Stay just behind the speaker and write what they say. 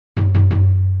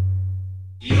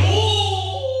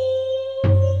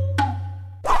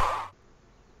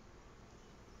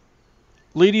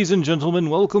Ladies and gentlemen,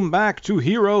 welcome back to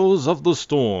Heroes of the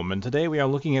Storm, and today we are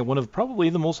looking at one of probably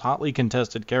the most hotly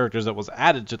contested characters that was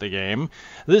added to the game.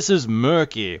 This is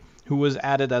Murky, who was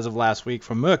added as of last week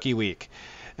from Murky Week.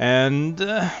 And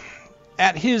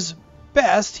at his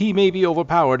best, he may be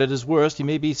overpowered. At his worst, he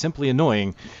may be simply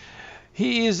annoying.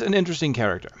 He is an interesting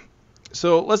character.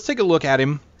 So let's take a look at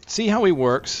him, see how he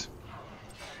works.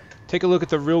 Take a look at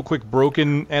the real quick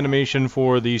broken animation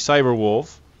for the Cyber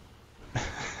Wolf.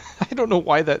 I don't know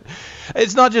why that...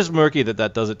 It's not just Murky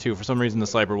that does it too. For some reason the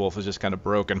Cyber Wolf is just kind of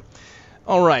broken.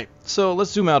 Alright, so let's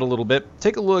zoom out a little bit.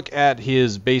 Take a look at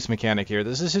his base mechanic here.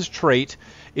 This is his trait.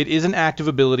 It is an active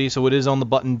ability, so it is on the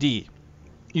button D.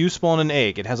 You spawn an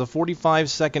egg. It has a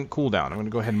 45-second cooldown. I'm going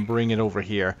to go ahead and bring it over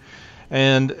here.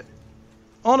 And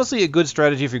honestly, a good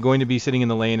strategy if you're going to be sitting in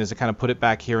the lane is to kind of put it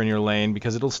back here in your lane,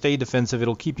 because it'll stay defensive.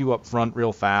 It'll keep you up front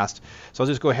real fast. So I'll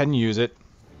just go ahead and use it.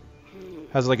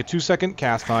 Has like a 2-second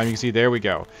cast time. You can see, there we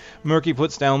go. Murky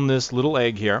puts down this little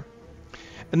egg here.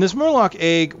 And this Murloc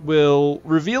egg will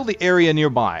reveal the area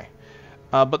nearby.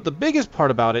 But the biggest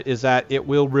part about it is that it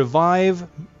will revive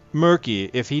Murky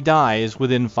if he dies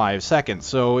within 5 seconds.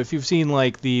 So if you've seen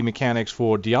like the mechanics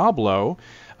for Diablo,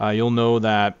 you'll know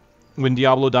that when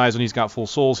Diablo dies when he's got full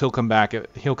souls, he'll come back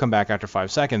after 5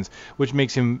 seconds, which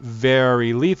makes him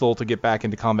very lethal to get back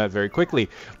into combat very quickly.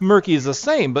 Murky is the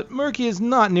same, but Murky is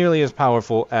not nearly as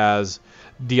powerful as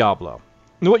Diablo.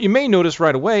 Now, what you may notice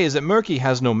right away is that Murky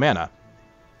has no mana.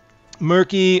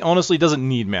 Murky honestly doesn't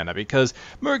need mana, because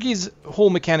Murky's whole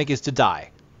mechanic is to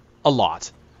die. A lot.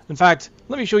 In fact,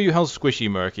 let me show you how squishy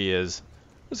Murky is.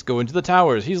 Let's go into the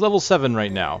towers. He's level 7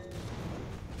 right now.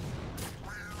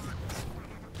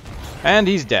 And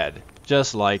he's dead,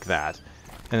 just like that.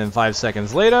 And then 5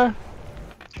 seconds later,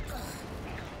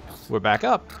 we're back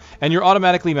up. And you're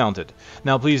automatically mounted.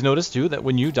 Now please notice too that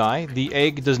when you die, the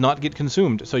egg does not get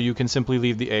consumed, so you can simply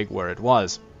leave the egg where it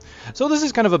was. So this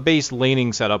is kind of a base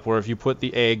laning setup where if you put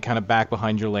the egg kind of back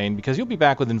behind your lane, because you'll be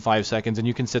back within 5 seconds and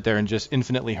you can sit there and just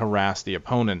infinitely harass the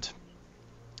opponent.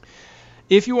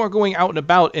 If you are going out and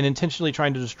about and intentionally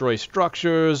trying to destroy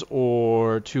structures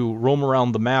or to roam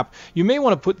around the map, you may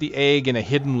want to put the egg in a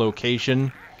hidden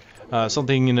location,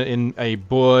 something in a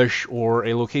bush or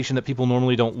a location that people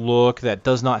normally don't look, that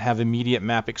does not have immediate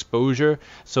map exposure,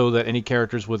 so that any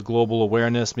characters with global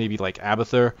awareness, maybe like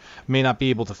Abathur, may not be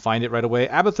able to find it right away.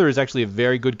 Abathur is actually a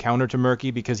very good counter to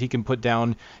Murky because he can put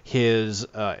down his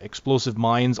explosive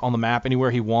mines on the map anywhere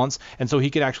he wants, and so he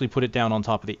could actually put it down on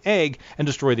top of the egg and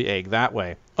destroy the egg that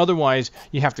way. Otherwise,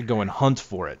 you have to go and hunt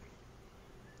for it.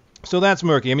 So that's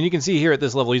Murky. I mean, you can see here at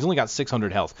this level, he's only got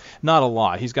 600 health. Not a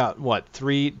lot. He's got, what,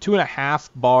 2.5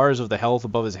 bars of the health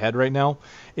above his head right now?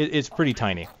 It's pretty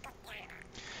tiny.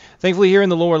 Thankfully, here in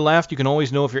the lower left, you can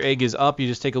always know if your egg is up. You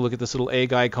just take a look at this little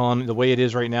egg icon. The way it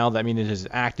is right now, that means it is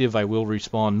active. I will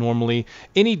respawn normally.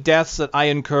 Any deaths that I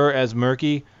incur as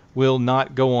Murky will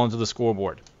not go onto the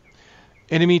scoreboard.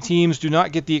 Enemy teams do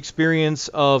not get the experience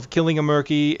of killing a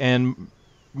Murky, and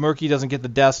Murky doesn't get the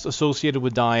deaths associated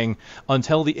with dying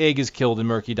until the egg is killed and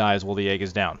Murky dies while the egg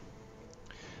is down.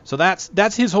 So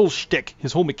that's his whole shtick,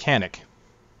 his whole mechanic.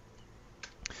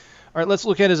 Alright, let's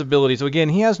look at his ability. So again,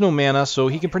 he has no mana, so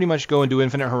he can pretty much go and do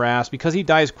infinite harass. Because he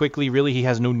dies quickly, really he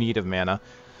has no need of mana.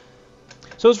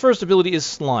 So his first ability is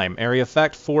Slime. Area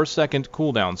effect, 4-second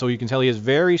cooldown. So you can tell he has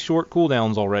very short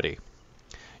cooldowns already.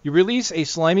 You release a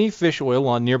slimy fish oil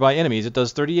on nearby enemies. It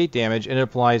does 38 damage and it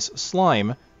applies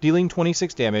slime, dealing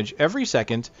 26 damage every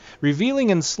second, revealing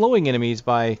and slowing enemies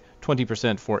by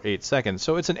 20% for 8 seconds.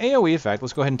 So it's an AoE effect.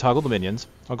 Let's go ahead and toggle the minions.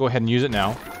 I'll go ahead and use it now.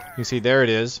 You can see there it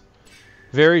is.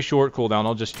 Very short cooldown.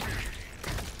 I'll just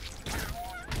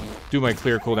do my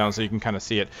clear cooldown so you can kind of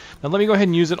see it. Now let me go ahead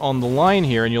and use it on the line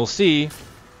here, and you'll see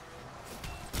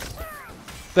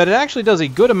that it actually does a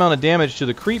good amount of damage to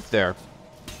the creep there.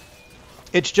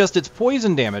 It's just it's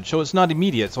poison damage, so it's not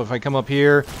immediate. So if I come up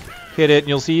here, hit it, and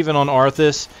you'll see even on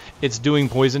Arthas, it's doing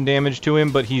poison damage to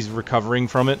him, but he's recovering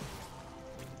from it.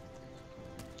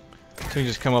 So you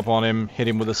just come up on him, hit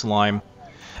him with a slime.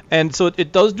 And so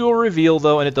it does do a reveal,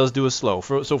 though, and it does do a slow.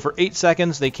 So for 8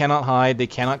 seconds, they cannot hide, they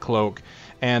cannot cloak,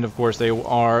 and of course their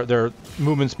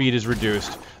movement speed is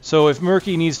reduced. So if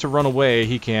Murky needs to run away,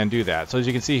 he can do that. So as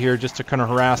you can see here, just to kind of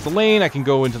harass the lane, I can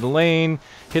go into the lane,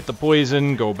 hit the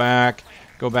poison, go back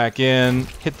in,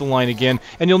 hit the line again,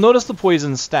 and you'll notice the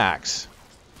poison stacks.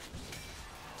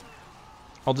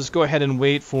 I'll just go ahead and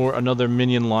wait for another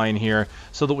minion line here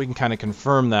so that we can kind of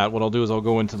confirm that. What I'll do is I'll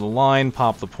go into the line,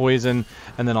 pop the poison,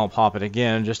 and then I'll pop it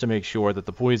again just to make sure that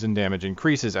the poison damage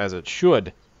increases as it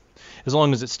should. As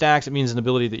long as it stacks, it means an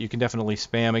ability that you can definitely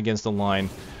spam against the line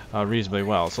reasonably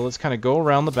well. So let's kind of go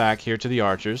around the back here to the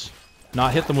archers.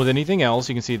 not hit them with anything else.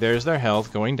 You can see there's their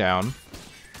health going down.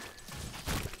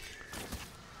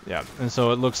 Yeah, and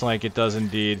so it looks like it does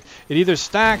indeed. It either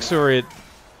stacks or it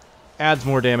adds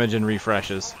more damage and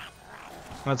refreshes.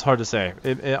 That's hard to say.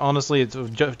 Honestly, it's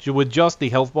with just the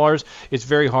health bars, it's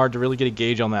very hard to really get a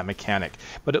gauge on that mechanic.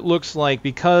 But it looks like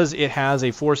because it has a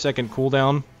 4-second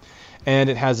cooldown,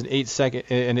 and it has an 8-second,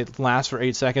 and it lasts for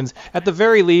 8 seconds, at the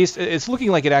very least, it's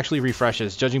looking like it actually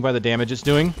refreshes, judging by the damage it's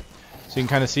doing. So you can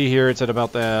kind of see here, it's at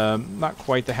about the, not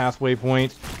quite the halfway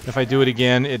point. If I do it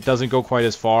again, it doesn't go quite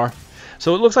as far.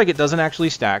 So it looks like it doesn't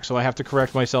actually stack, so I have to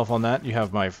correct myself on that. You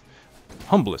have my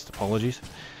humblest apologies.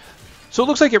 So it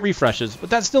looks like it refreshes, but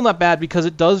that's still not bad because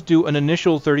it does do an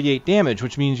initial 38 damage,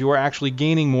 which means you are actually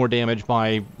gaining more damage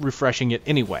by refreshing it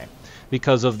anyway,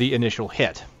 because of the initial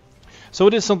hit. So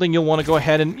it is something you'll want to go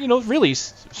ahead and, you know, really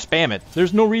spam it.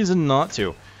 There's no reason not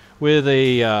to. With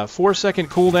a 4-second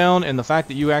cooldown and the fact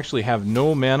that you actually have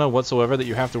no mana whatsoever that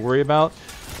you have to worry about,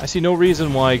 I see no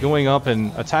reason why going up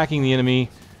and attacking the enemy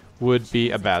would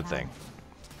be a bad thing.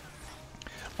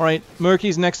 Alright,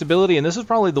 Murky's next ability, and this is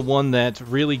probably the one that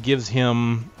really gives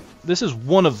him... This is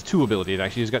one of 2 abilities,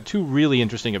 actually. He's got 2 really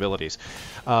interesting abilities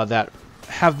that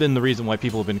have been the reason why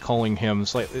people have been calling him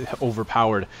slightly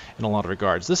overpowered in a lot of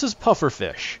regards. This is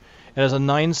Pufferfish. It has a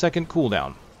 9-second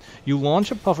cooldown. You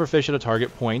launch a Pufferfish at a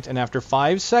target point, and after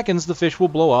 5 seconds the fish will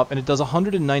blow up, and it does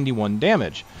 191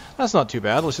 damage. That's not too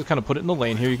bad. Let's just kind of put it in the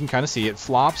lane here. You can kind of see it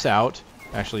flops out.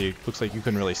 Actually, it looks like you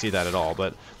couldn't really see that at all,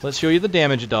 but let's show you the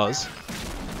damage it does.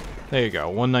 There you go,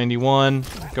 191.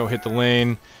 Go hit the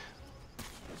lane.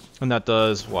 And that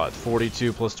does, what,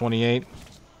 42 plus 28?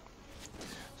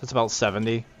 That's about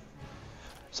 70.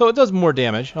 So it does more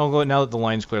damage. I'll go, now that the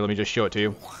line's clear, let me just show it to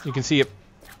you. You can see it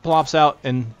plops out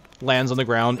and lands on the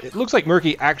ground. It looks like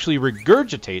Murky actually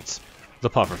regurgitates the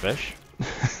pufferfish.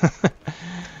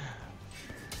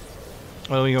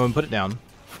 Well, we go and put it down.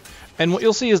 And what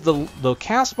you'll see is the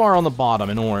cast bar on the bottom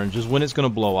in orange is when it's going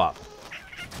to blow up.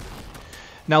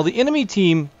 Now, the enemy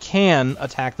team can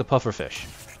attack the pufferfish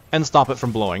and stop it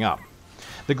from blowing up.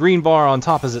 The green bar on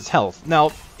top is its health.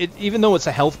 Now, even though it's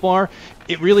a health bar,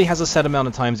 it really has a set amount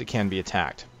of times it can be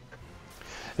attacked.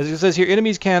 As it says here,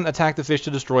 enemies can attack the fish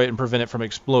to destroy it and prevent it from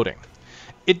exploding.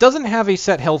 It doesn't have a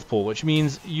set health pool, which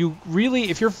means you really,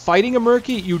 if you're fighting a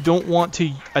Murky, you don't want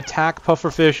to attack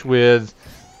pufferfish with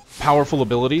powerful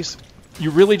abilities.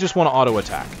 You really just want to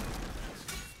auto-attack.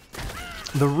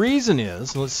 The reason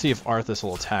is, let's see if Arthas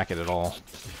will attack it at all.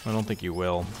 I don't think you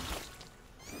will.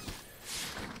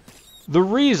 The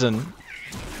reason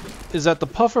is that the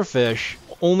pufferfish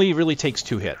only really takes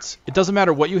 2 hits. It doesn't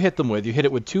matter what you hit them with. You hit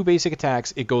it with 2 basic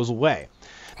attacks, it goes away.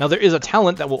 Now, there is a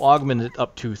talent that will augment it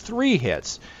up to 3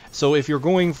 hits. So if you're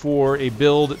going for a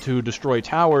build to destroy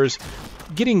towers,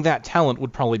 getting that talent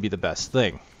would probably be the best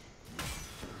thing.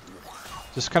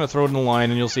 Just kind of throw it in the line,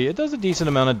 and you'll see it does a decent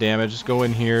amount of damage. Just go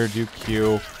in here, do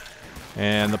Q,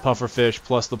 and the pufferfish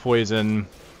plus the poison.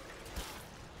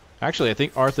 Actually, I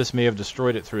think Arthas may have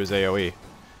destroyed it through his AoE.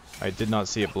 I did not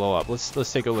see it blow up.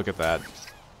 Let's take a look at that.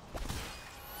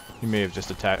 He may have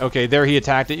just attacked. Okay, there he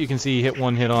attacked it. You can see he hit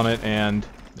 1 hit on it, and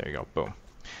there you go. Boom.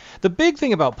 The big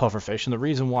thing about pufferfish, and the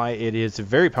reason why it is a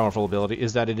very powerful ability,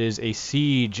 is that it is a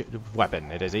siege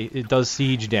weapon. It does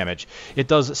siege damage. It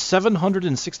does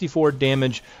 764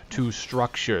 damage to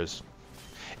structures.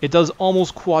 It does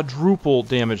almost quadruple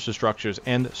damage to structures,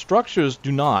 and structures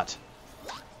do not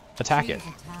attack it.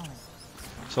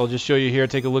 So I'll just show you here.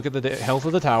 Take a look at the health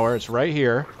of the tower. It's right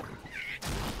here.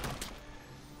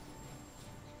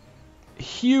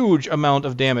 Huge amount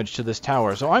of damage to this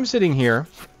tower. So I'm sitting here,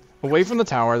 away from the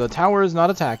tower. The tower is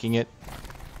not attacking it.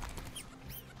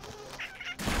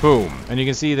 Boom. And you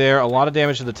can see there a lot of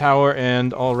damage to the tower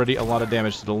and already a lot of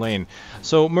damage to the lane.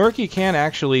 So Murky can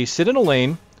actually sit in a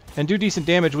lane and do decent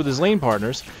damage with his lane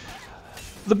partners.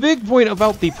 The big point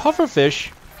about the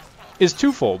pufferfish is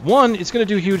twofold. One, it's going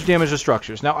to do huge damage to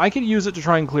structures. Now, I could use it to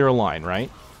try and clear a line,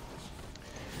 right?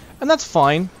 And that's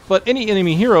fine, but any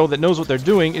enemy hero that knows what they're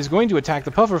doing is going to attack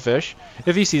the pufferfish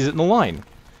if he sees it in the line.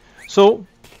 So,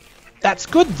 that's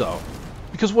good, though,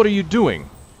 because what are you doing?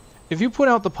 If you put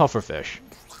out the pufferfish,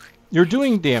 you're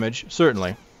doing damage,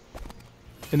 certainly,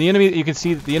 and the enemy, you can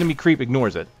see that the enemy creep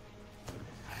ignores it.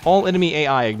 All enemy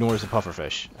AI ignores the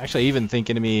pufferfish. Actually, I even think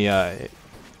enemy...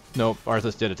 no,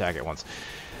 Arthas did attack it once.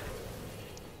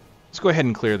 Let's go ahead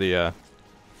and clear the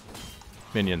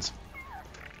minions.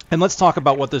 And let's talk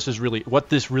about what this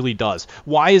really does.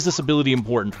 Why is this ability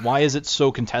important? Why is it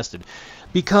so contested?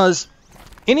 Because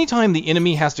anytime the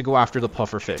enemy has to go after the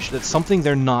pufferfish, that's something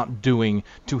they're not doing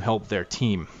to help their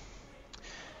team.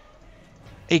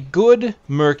 A good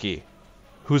Murky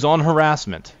who's on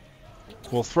harassment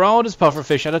will throw out his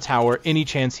pufferfish at a tower any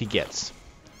chance he gets.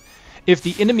 If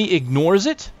the enemy ignores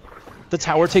it, the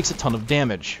tower takes a ton of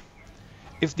damage.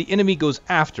 If the enemy goes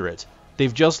after it,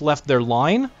 they've just left their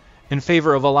line in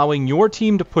favor of allowing your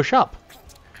team to push up.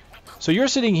 So you're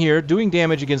sitting here doing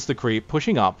damage against the creep,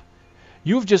 pushing up.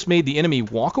 You've just made the enemy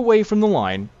walk away from the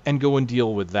line and go and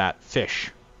deal with that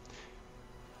fish.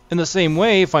 In the same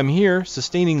way, if I'm here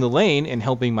sustaining the lane and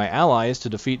helping my allies to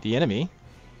defeat the enemy,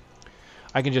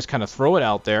 I can just kind of throw it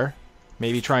out there,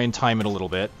 maybe try and time it a little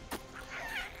bit.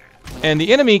 And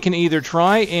the enemy can either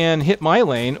try and hit my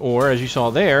lane, or, as you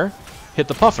saw there, hit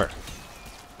the puffer.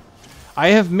 I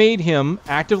have made him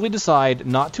actively decide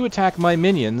not to attack my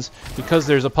minions because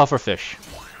there's a pufferfish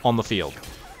on the field.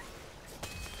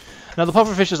 Now, the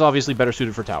pufferfish is obviously better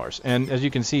suited for towers, and as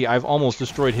you can see, I've almost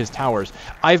destroyed his towers.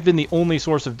 I've been the only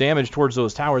source of damage towards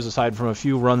those towers, aside from a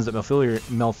few runs that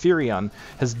Malfurion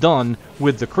has done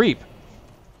with the creep.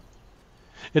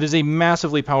 It is a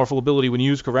massively powerful ability when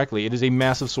used correctly. It is a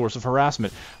massive source of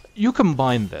harassment. You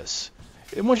combine this.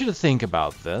 I want you to think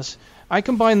about this. I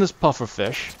combine this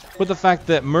pufferfish with the fact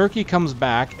that Murky comes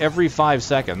back every 5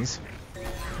 seconds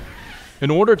in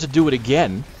order to do it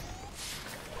again.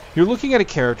 You're looking at a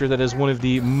character that is one of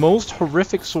the most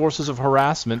horrific sources of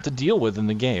harassment to deal with in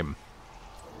the game.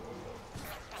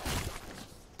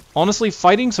 Honestly,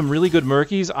 fighting some really good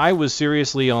Murkies, I was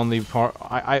seriously on the part...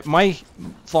 my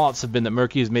thoughts have been that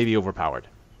Murky is maybe overpowered.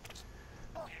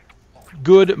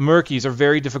 Good Murkies are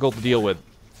very difficult to deal with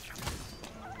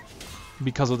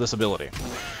because of this ability.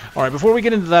 Alright, before we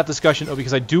get into that discussion,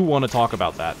 because I do want to talk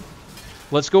about that,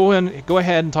 let's go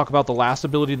ahead and talk about the last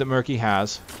ability that Murky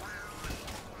has.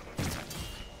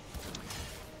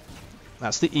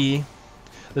 That's the E.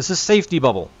 This is Safety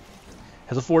Bubble.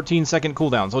 Has a 14-second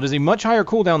cooldown, so it is a much higher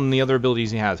cooldown than the other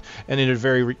abilities he has, and it is a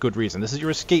very good reason. This is your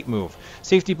escape move.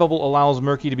 Safety Bubble allows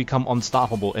Murky to become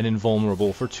unstoppable and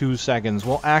invulnerable for 2 seconds.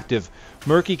 While active,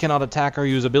 Murky cannot attack or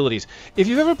use abilities. If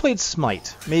you've ever played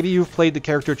Smite, maybe you've played the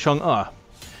character Chung-Ah.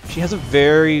 She has a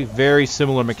very, very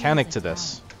similar mechanic to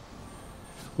this.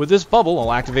 With this bubble,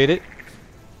 I'll activate it.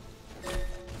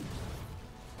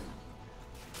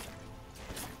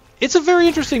 It's a very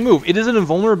interesting move. It is an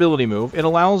invulnerability move. It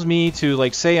allows me to,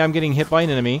 like, say I'm getting hit by an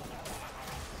enemy.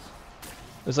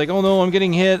 It's like, oh no, I'm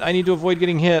getting hit. I need to avoid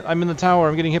getting hit. I'm in the tower.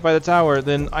 I'm getting hit by the tower.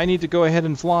 Then I need to go ahead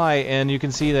and fly, and you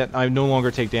can see that I no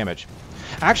longer take damage.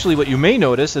 Actually, what you may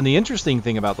notice, and the interesting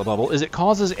thing about the bubble, is it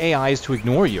causes AIs to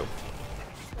ignore you.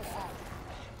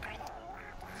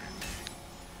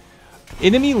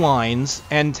 Enemy lines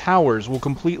and towers will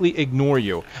completely ignore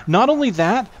you. Not only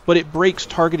that, but it breaks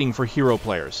targeting for hero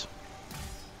players.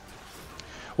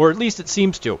 Or at least it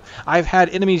seems to. I've had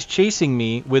enemies chasing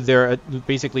me with their,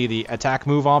 basically the attack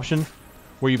move option,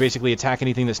 where you basically attack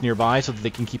anything that's nearby so that they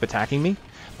can keep attacking me.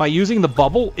 By using the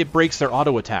bubble, it breaks their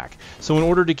auto attack. So in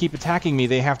order to keep attacking me,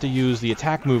 they have to use the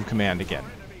attack move command again.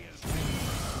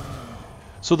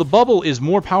 So the bubble is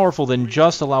more powerful than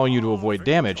just allowing you to avoid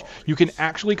damage. You can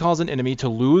actually cause an enemy to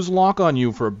lose lock on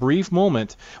you for a brief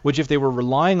moment, which if they were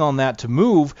relying on that to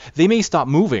move, they may stop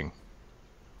moving.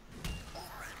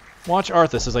 Watch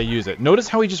Arthas as I use it. Notice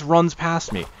how he just runs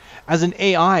past me. As an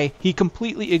AI, he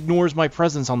completely ignores my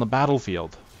presence on the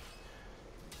battlefield.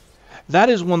 That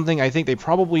is one thing I think they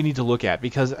probably need to look at,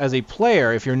 because as a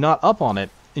player, if you're not up on it,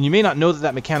 and you may not know that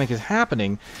that mechanic is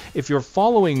happening, if you're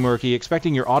following Murky,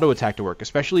 expecting your auto attack to work,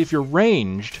 especially if you're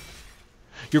ranged,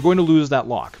 you're going to lose that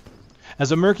lock.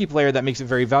 As a Murky player, that makes it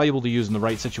very valuable to use in the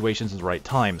right situations at the right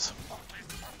times.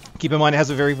 Keep in mind it has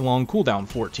a very long cooldown,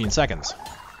 14 seconds.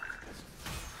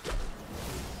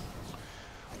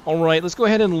 Alright, let's go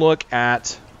ahead and look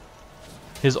at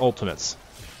his ultimates.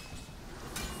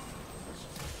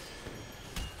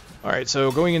 Alright,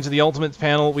 so going into the ultimates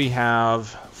panel, we have...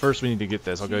 First, we need to get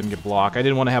this. I'll go ahead and get block. I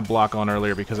didn't want to have block on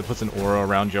earlier because it puts an aura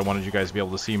around you. I wanted you guys to be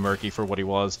able to see Murky for what he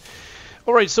was.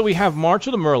 Alright, so we have March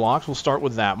of the Murlocs. We'll start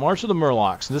with that. March of the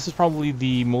Murlocs. This is probably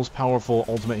the most powerful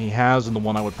ultimate he has, and the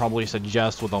one I would probably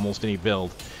suggest with almost any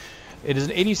build. It is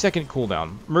an 80-second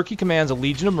cooldown. Murky commands a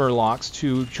legion of Murlocs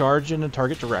to charge in a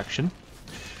target direction,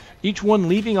 each one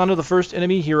leaping onto the first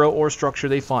enemy, hero, or structure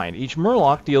they find. Each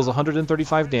Murloc deals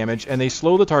 135 damage, and they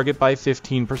slow the target by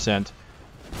 15%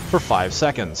 for 5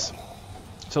 seconds.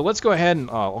 So let's go ahead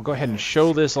and I'll go ahead and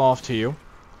show this off to you.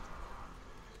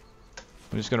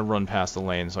 I'm just going to run past the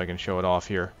lane so I can show it off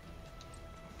here.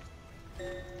 You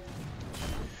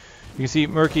can see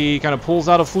Murky kind of pulls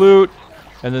out a flute,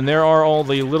 and then there are all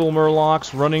the little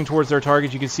Murlocs running towards their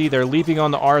target. You can see they're leaping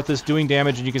on the Arthas, doing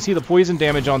damage, and you can see the poison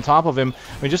damage on top of him.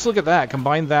 I mean, just look at that.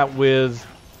 Combine that with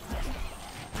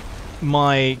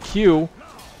my Q.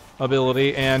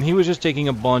 ability, and he was just taking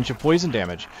a bunch of poison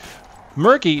damage.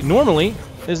 Murky, normally,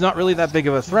 is not really that big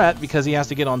of a threat because he has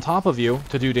to get on top of you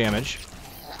to do damage.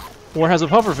 Or has a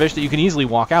pufferfish that you can easily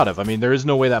walk out of. I mean, there is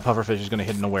no way that pufferfish is going to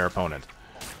hit an aware opponent.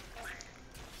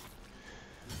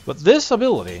 But this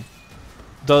ability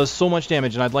does so much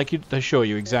damage, and I'd like to show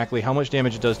you exactly how much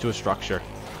damage it does to a structure.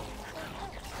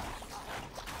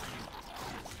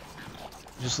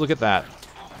 Just look at that.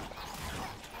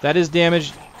 That is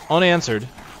damage unanswered.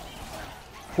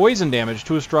 Poison damage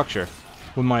to a structure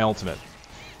with my ultimate.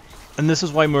 And this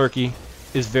is why Murky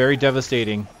is very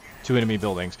devastating to enemy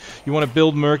buildings. You want to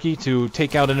build Murky to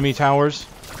take out enemy towers?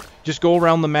 Just go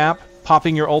around the map,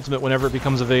 popping your ultimate whenever it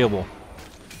becomes available.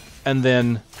 And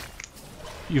then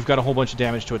you've got a whole bunch of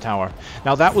damage to a tower.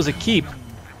 Now that was a keep.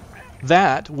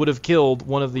 That would have killed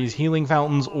one of these healing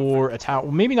fountains or a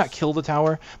tower. Maybe not killed a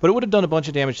tower, but it would have done a bunch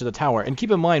of damage to the tower. And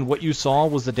keep in mind, what you saw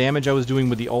was the damage I was doing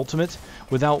with the ultimate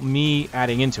without me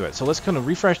adding into it. So let's kind of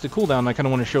refresh the cooldown. I kind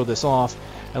of want to show this off.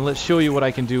 And let's show you what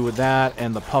I can do with that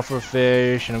and the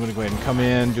pufferfish. And I'm going to go ahead and come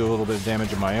in, do a little bit of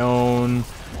damage of my own.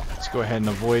 Let's go ahead and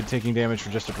avoid taking damage for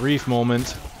just a brief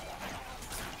moment.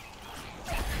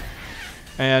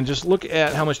 And just look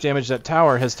at how much damage that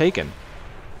tower has taken.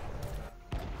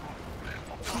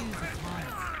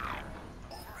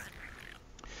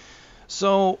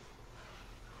 So,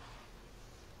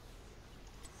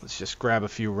 let's just grab a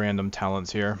few random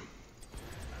talents here.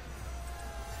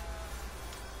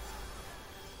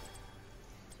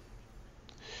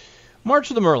 March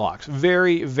of the Murlocs,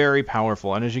 very, very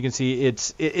powerful. And as you can see, it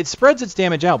spreads its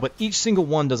damage out, but each single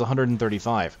one does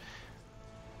 135.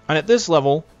 And at this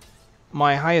level,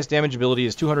 my highest damage ability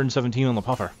is 217 on the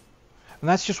puffer. And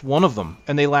that's just one of them.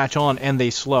 And they latch on and they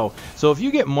slow. So if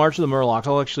you get March of the Murlocs,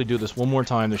 I'll actually do this one more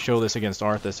time to show this against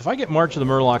Arthas. If I get March of the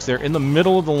Murlocs there in the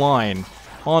middle of the line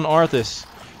on Arthas,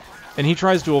 and he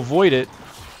tries to avoid it,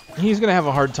 he's going to have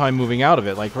a hard time moving out of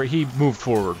it. Like, he moved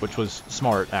forward, which was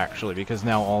smart, actually, because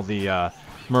now all the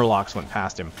Murlocs went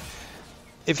past him.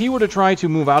 If he were to try to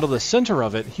move out of the center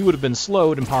of it, he would have been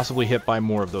slowed and possibly hit by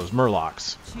more of those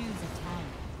Murlocs.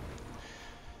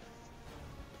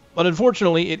 But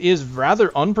unfortunately, it is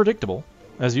rather unpredictable,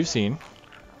 as you've seen.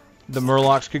 The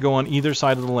Murlocs could go on either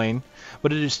side of the lane,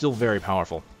 but it is still very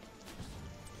powerful.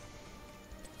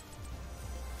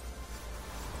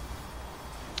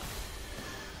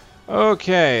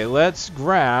 Okay, let's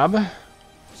grab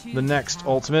the next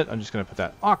ultimate. I'm just going to put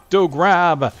that.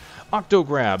 Octograb!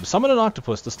 Octograb. Summon an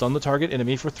octopus to stun the target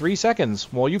enemy for 3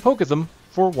 seconds, while you poke at them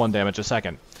for 1 damage a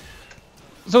second.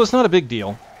 So it's not a big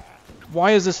deal.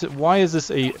 Why is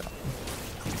this a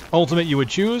ultimate you would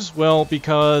choose? Well,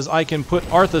 because I can put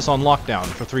Arthas on lockdown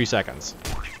for 3 seconds.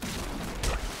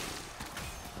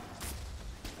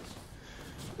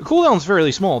 The cooldown's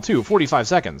fairly small too, 45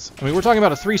 seconds. I mean, we're talking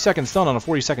about a 3-second stun on a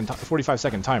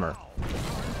 45-second timer.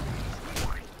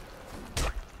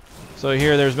 So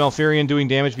here, there's Malfurion doing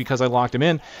damage because I locked him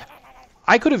in.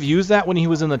 I could have used that when he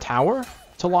was in the tower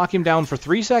to lock him down for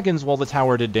 3 seconds while the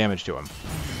tower did damage to him.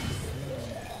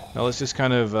 Now let's just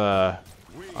kind of,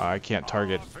 I can't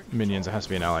target minions, it has to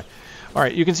be an ally.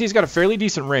 Alright, you can see he's got a fairly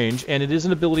decent range, and it is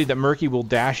an ability that Murky will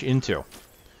dash into.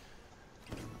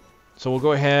 So we'll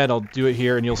go ahead, I'll do it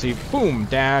here, and you'll see, boom,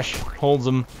 dash, holds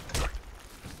him.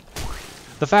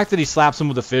 The fact that he slaps him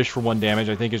with a fish for 1 damage,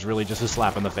 I think is really just a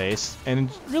slap in the face, and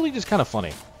really just kind of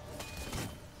funny.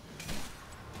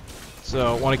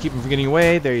 So, want to keep him from getting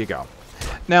away, there you go.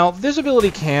 Now, this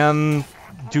ability can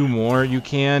do more. You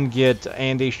can get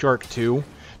And a Shark 2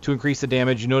 to increase the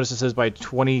damage. You notice it says by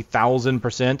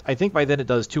 20,000%. I think by then it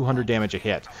does 200 damage a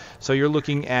hit. So you're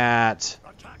looking at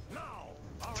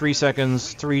 3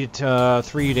 seconds, three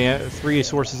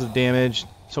sources of damage,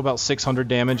 so about 600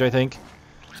 damage, I think.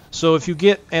 So if you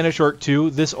get And a Shark 2,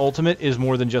 this ultimate is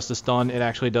more than just a stun. It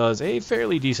actually does a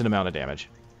fairly decent amount of damage.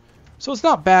 So it's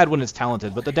not bad when it's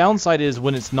talented, but the downside is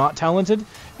when it's not talented,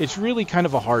 it's really kind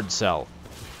of a hard sell.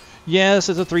 Yes,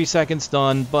 it's a 3-second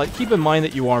stun, but keep in mind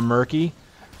that you are Murky,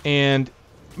 and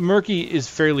Murky is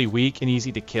fairly weak and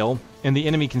easy to kill, and the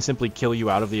enemy can simply kill you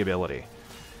out of the ability.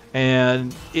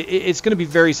 And it's going to be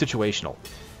very situational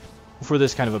for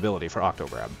this kind of ability, for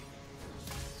Octograb.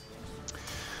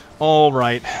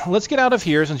 Alright, let's get out of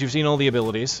here since you've seen all the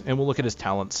abilities, and we'll look at his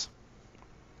talents.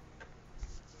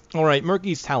 Alright,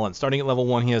 Murky's talent. Starting at level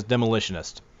 1, he has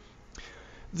Demolitionist.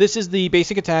 This is the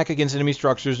basic attack against enemy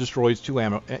structures, destroys 2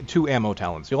 ammo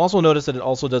talents. You'll also notice that it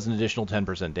also does an additional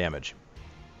 10% damage.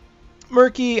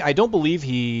 Murky, I don't believe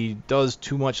he does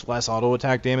too much less auto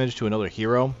attack damage to another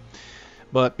hero,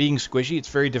 but being squishy, it's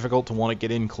very difficult to want to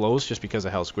get in close just because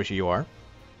of how squishy you are.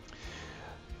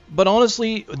 But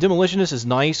honestly, Demolitionist is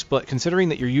nice, but considering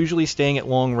that you're usually staying at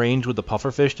long range with the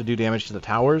pufferfish to do damage to the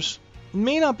towers,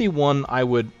 may not be one I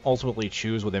would ultimately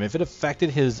choose with him. If it affected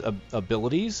his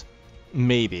abilities,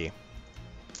 maybe.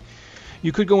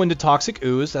 You could go into Toxic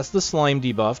Ooze. That's the slime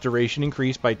debuff. Duration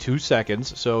increased by 2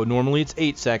 seconds. So normally it's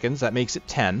 8 seconds. That makes it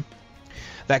 10.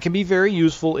 That can be very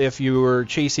useful if you're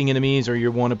chasing enemies or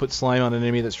you want to put slime on an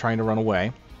enemy that's trying to run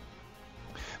away.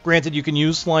 Granted, you can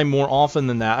use slime more often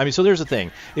than that. I mean, so there's the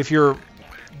thing. If you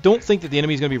don't think that the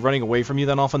enemy is going to be running away from you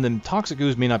that often, then Toxic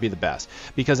Ooze may not be the best.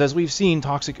 Because as we've seen,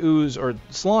 Toxic Ooze or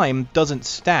slime doesn't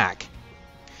stack.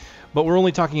 But we're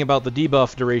only talking about the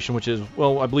debuff duration, which is,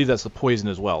 well, I believe that's the poison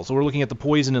as well. So we're looking at the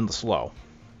poison and the slow.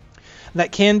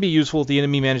 That can be useful if the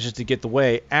enemy manages to get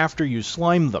away after you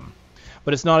slime them.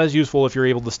 But it's not as useful if you're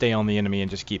able to stay on the enemy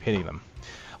and just keep hitting them.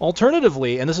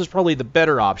 Alternatively, and this is probably the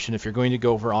better option if you're going to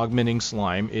go for augmenting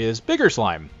slime, is Bigger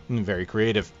Slime. Very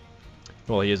creative.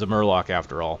 Well, he is a Murloc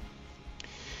after all.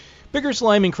 Bigger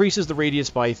Slime increases the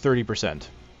radius by 30%.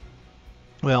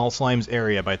 Well, Slime's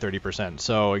area by 30%,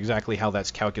 so exactly how that's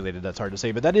calculated, that's hard to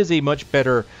say. But that is a much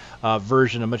better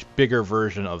version, a much bigger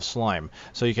version of Slime.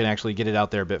 So you can actually get it out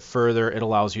there a bit further. It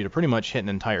allows you to pretty much hit an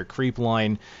entire creep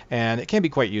line, and it can be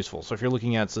quite useful. So if you're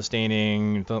looking at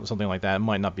sustaining, something like that, it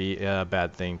might not be a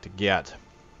bad thing to get.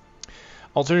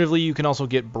 Alternatively, you can also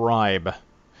get Bribe.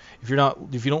 If you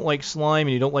don't like slime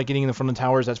and you don't like getting in the front of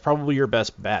towers, that's probably your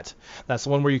best bet. That's the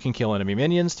one where you can kill enemy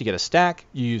minions to get a stack.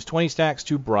 You use 20 stacks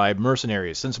to bribe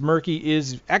mercenaries. Since Murky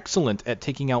is excellent at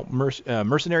taking out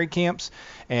mercenary camps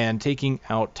and taking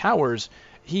out towers,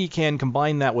 he can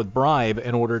combine that with bribe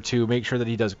in order to make sure that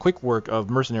he does quick work of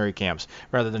mercenary camps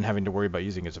rather than having to worry about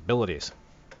using his abilities.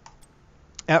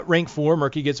 At rank 4,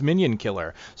 Murky gets Minion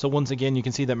Killer. So once again, you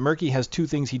can see that Murky has two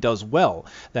things he does well.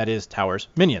 That is towers,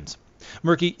 minions.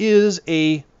 Murky is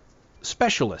a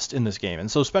specialist in this game, and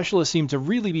so specialists seem to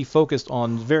really be focused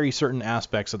on very certain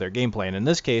aspects of their gameplay, and in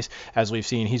this case, as we've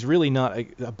seen, he's really not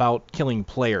about killing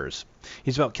players.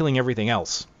 He's about killing everything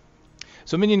else.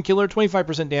 So Minion Killer,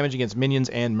 25% damage against minions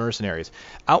and mercenaries.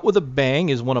 Out with a Bang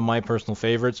is one of my personal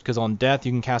favorites, because on death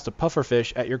you can cast a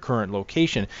pufferfish at your current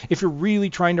location. If you're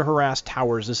really trying to harass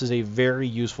towers, this is a very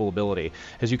useful ability,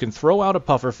 as you can throw out a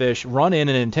pufferfish, run in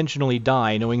and intentionally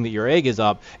die knowing that your egg is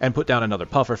up, and put down another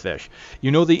pufferfish. You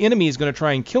know the enemy is going to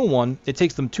try and kill one, it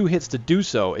takes them 2 hits to do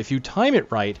so. If you time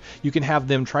it right, you can have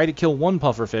them try to kill one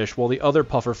pufferfish while the other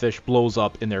pufferfish blows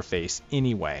up in their face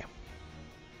anyway.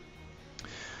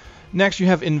 Next, you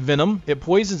have Envenom. It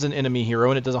poisons an enemy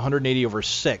hero, and it does 180 over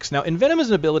 6. Now, Envenom is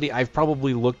an ability I've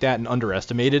probably looked at and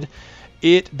underestimated.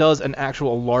 It does an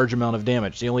actual large amount of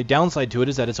damage. The only downside to it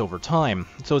is that it's over time.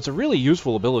 So it's a really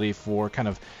useful ability for kind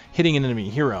of hitting an enemy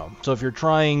hero. So if you're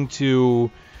trying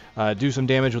to do some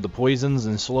damage with the poisons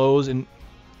and slows,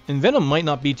 Envenom might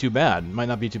not be too bad. Might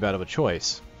not be too bad of a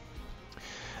choice.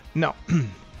 Now,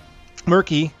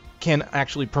 Murky can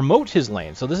actually promote his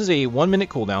lane. So this is a 1-minute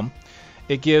cooldown.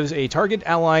 It gives a target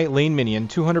ally lane minion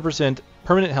 200%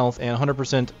 permanent health and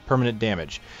 100% permanent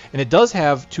damage. And it does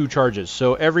have 2 charges,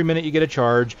 so every minute you get a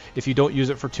charge. If you don't use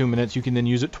it for 2 minutes, you can then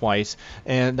use it twice,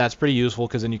 and that's pretty useful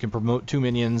because then you can promote 2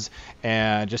 minions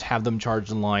and just have them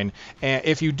charged in line. And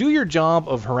if you do your job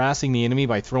of harassing the enemy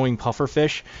by throwing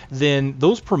pufferfish, then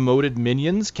those promoted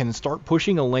minions can start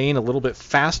pushing a lane a little bit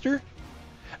faster,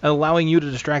 allowing you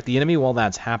to distract the enemy while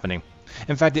that's happening.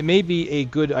 In fact, it may be a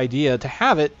good idea to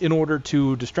have it in order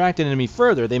to distract an enemy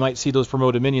further. They might see those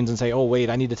promoted minions and say, oh wait,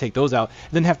 I need to take those out,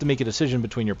 and then have to make a decision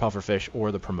between your pufferfish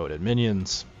or the promoted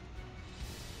minions.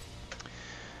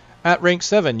 At rank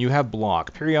 7, you have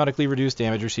Block. Periodically reduced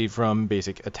damage received from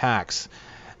basic attacks.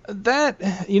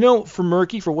 That, you know, for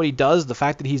Murky, for what he does, the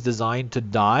fact that he's designed to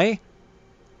die,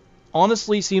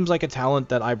 honestly seems like a talent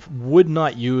that I would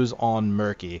not use on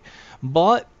Murky.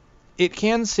 But it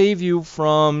can save you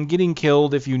from getting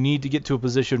killed if you need to get to a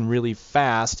position really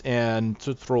fast and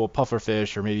to throw a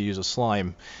pufferfish or maybe use a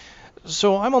slime.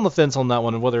 So I'm on the fence on that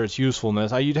one, and whether it's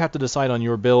usefulness. You'd have to decide on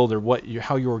your build or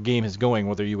how your game is going,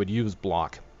 whether you would use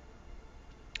Block.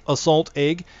 Assault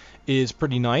Egg is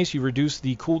pretty nice. You reduce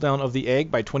the cooldown of the egg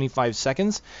by 25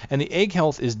 seconds, and the egg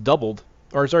health is doubled.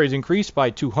 Or sorry, it's increased by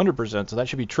 200%, so that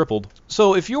should be tripled.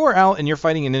 So if you are out and you're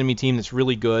fighting an enemy team that's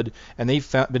really good, and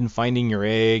they've been finding your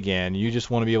egg, and you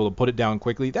just want to be able to put it down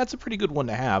quickly, that's a pretty good one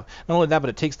to have. Not only that, but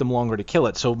it takes them longer to kill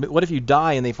it. So what if you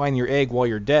die and they find your egg while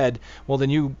you're dead? Well,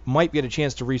 then you might get a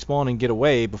chance to respawn and get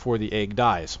away before the egg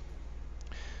dies.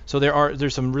 So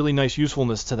there's some really nice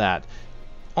usefulness to that.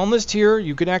 On this tier,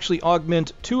 you can actually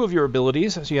augment 2 of your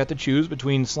abilities, so you have to choose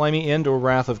between Slimy End or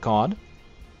Wrath of Cod.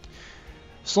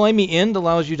 Slimy End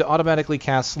allows you to automatically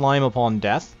cast Slime upon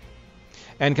death,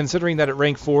 And considering that at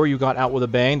rank 4 you got out with a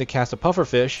bang to cast a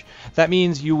pufferfish, that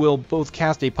means you will both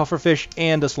cast a pufferfish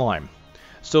and a slime.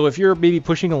 So if you're maybe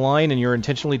pushing a line and you're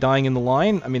intentionally dying in the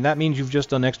line, I mean, that means you've just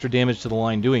done extra damage to the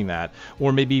line doing that,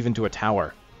 or maybe even to a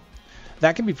tower.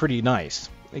 That can be pretty nice.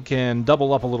 It can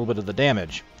double up a little bit of the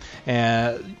damage.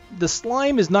 The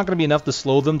slime is not going to be enough to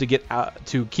slow them to get out,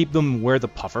 to keep them where the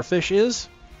pufferfish is,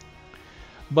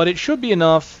 but it should be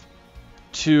enough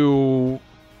to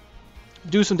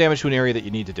do some damage to an area that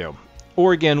you need to do.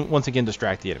 Or again, once again,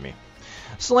 distract the enemy.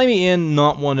 Slimy Inn,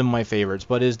 not one of my favorites,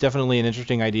 but is definitely an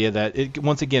interesting idea that it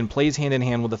once again plays hand in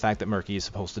hand with the fact that Murky is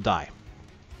supposed to die.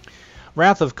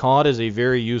 Wrath of Cod is a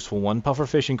very useful one.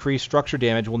 Pufferfish increased structure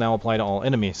damage will now apply to all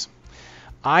enemies.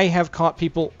 I have caught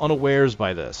people unawares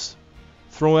by this.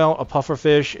 Throw out a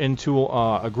pufferfish into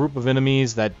a group of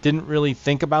enemies that didn't really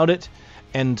think about it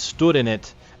and stood in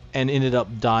it and ended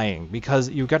up dying, because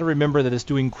you've got to remember that it's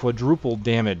doing quadruple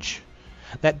damage.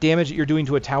 That damage that you're doing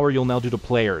to a tower you'll now do to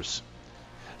players.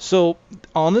 So,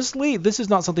 honestly, this is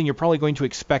not something you're probably going to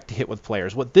expect to hit with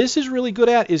players. What this is really good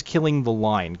at is killing the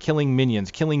line, killing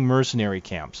minions, killing mercenary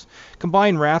camps.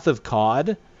 Combine Wrath of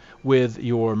Cod with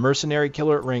your mercenary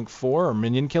killer at rank 4, or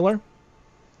minion killer,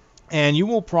 and you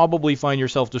will probably find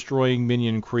yourself destroying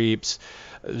minion creeps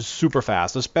super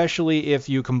fast, especially if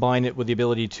you combine it with the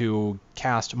ability to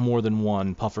cast more than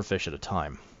one pufferfish at a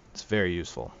time. It's very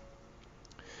useful.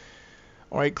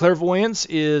 Alright, Clairvoyance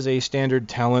is a standard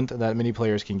talent that many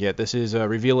players can get. This is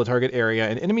reveal a target area,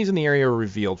 and enemies in the area are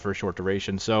revealed for a short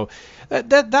duration. So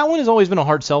that one has always been a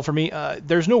hard sell for me.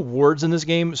 There's no words in this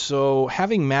game, so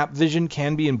having map vision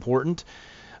can be important,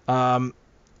 but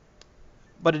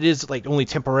it is like only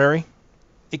temporary.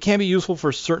 It can be useful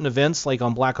for certain events, like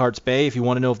on Blackheart's Bay, if you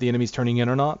want to know if the enemy's turning in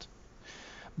or not.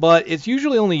 But it's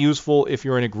usually only useful if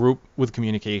you're in a group with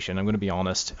communication, I'm going to be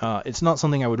honest. It's not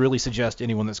something I would really suggest to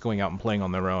anyone that's going out and playing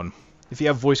on their own. If you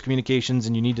have voice communications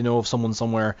and you need to know of someone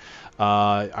somewhere,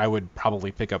 I would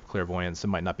probably pick up Clairvoyance. It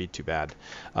might not be too bad.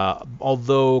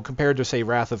 Although, compared to, say,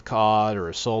 Wrath of Cod or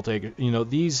Assault Egg, you know,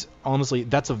 these, honestly,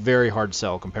 that's a very hard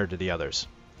sell compared to the others.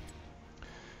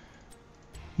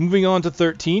 Moving on to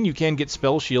 13, you can get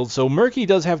Spell Shield. So Murky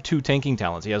does have two tanking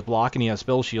talents. He has Block and he has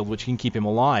Spell Shield, which can keep him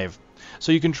alive.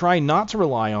 So you can try not to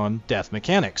rely on death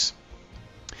mechanics.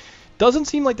 Doesn't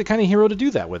seem like the kind of hero to do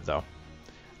that with, though.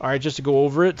 Alright, just to go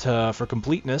over it for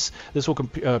completeness, this will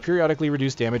periodically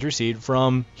reduce damage received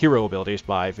from hero abilities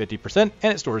by 50%,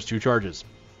 and it stores 2 charges.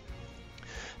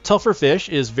 Tougher Fish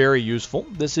is very useful.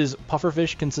 This is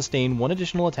Pufferfish can sustain 1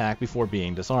 additional attack before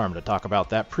being disarmed. I talked about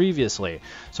that previously.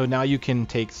 So now you can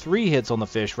take 3 hits on the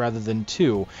fish rather than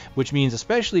 2, which means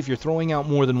especially if you're throwing out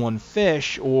more than 1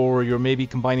 fish, or you're maybe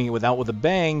combining it with a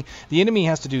bang, the enemy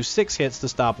has to do 6 hits to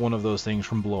stop one of those things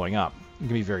from blowing up. It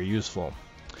can be very useful.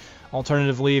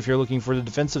 Alternatively, if you're looking for the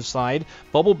defensive side,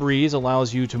 Bubble Breeze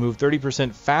allows you to move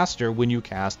 30% faster when you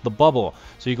cast the bubble.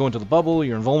 So you go into the bubble,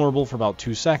 you're invulnerable for about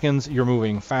 2 seconds, you're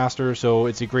moving faster, so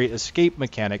it's a great escape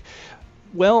mechanic.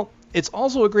 Well, it's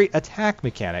also a great attack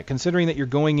mechanic, considering that you're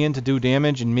going in to do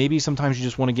damage and maybe sometimes you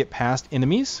just want to get past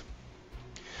enemies.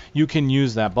 You can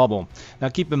use that bubble. Now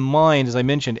keep in mind, as I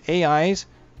mentioned, AIs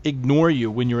ignore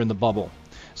you when you're in the bubble.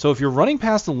 So if you're running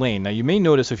past the lane, now you may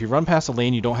notice if you run past the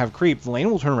lane, you don't have creep, the lane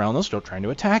will turn around and they'll start trying to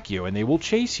attack you, and they will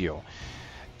chase you.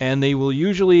 And they will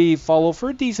usually follow for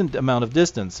a decent amount of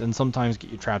distance, and sometimes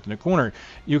get you trapped in a corner.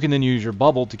 You can then use your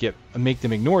bubble to make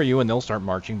them ignore you, and they'll start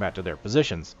marching back to their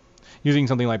positions. Using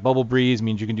something like Bubble Breeze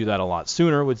means you can do that a lot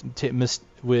sooner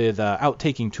without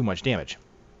taking too much damage.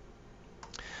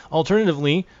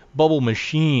 Alternatively, Bubble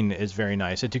Machine is very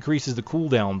nice. It decreases the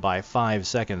cooldown by 5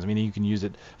 seconds, meaning you can use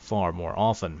it far more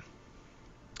often.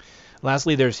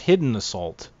 Lastly, there's Hidden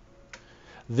Assault.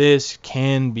 This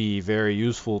can be very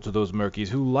useful to those Murkies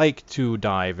who like to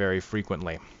die very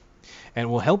frequently, and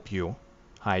will help you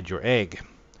hide your egg.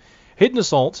 Hidden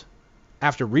Assault,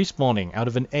 after respawning out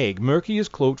of an egg, Murky is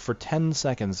cloaked for 10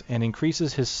 seconds and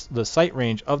increases the sight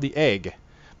range of the egg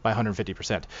by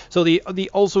 150%. So the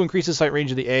also increases sight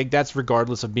range of the egg. That's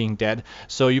regardless of being dead.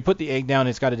 So you put the egg down,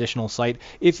 it's got additional sight.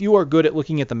 If you are good at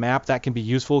looking at the map, that can be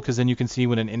useful, because then you can see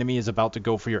when an enemy is about to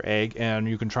go for your egg, and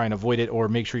you can try and avoid it, or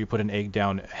make sure you put an egg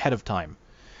down ahead of time.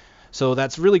 So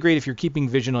that's really great if you're keeping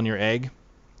vision on your egg.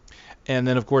 And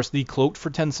then, of course, the cloaked for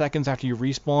 10 seconds after you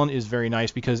respawn is very nice,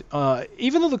 because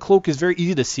even though the cloak is very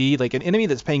easy to see, like an enemy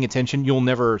that's paying attention, you'll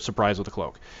never surprise with the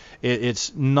cloak.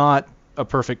 It's not a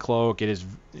perfect cloak. It is,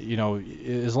 you know,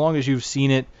 as long as you've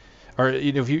seen it or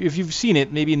if you've seen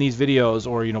it, maybe in these videos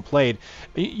or played,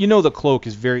 you know the cloak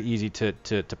is very easy to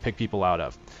pick people out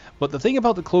of. But the thing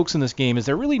about the cloaks in this game is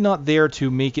they're really not there to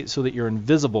make it so that you're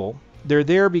invisible. They're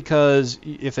there because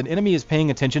if an enemy is paying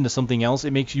attention to something else,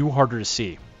 it makes you harder to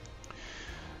see.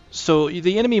 So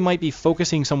the enemy might be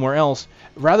focusing somewhere else.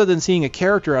 Rather than seeing a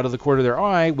character out of the corner of their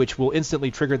eye, which will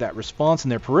instantly trigger that response in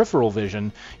their peripheral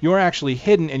vision, you're actually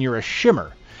hidden and you're a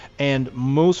shimmer. And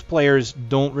most players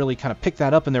don't really kind of pick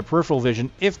that up in their peripheral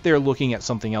vision if they're looking at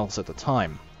something else at the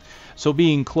time. So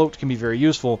being cloaked can be very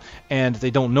useful, and if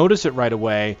they don't notice it right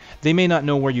away, they may not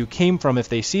know where you came from if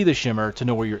they see the shimmer to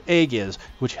know where your egg is,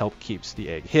 which helps keeps the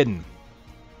egg hidden.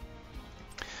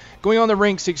 Going on to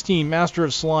rank 16, Master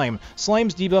of Slime.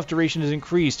 Slime's debuff duration is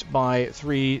increased by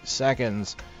 3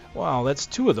 seconds. Wow, that's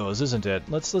 2 of those, isn't it?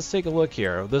 Let's take a look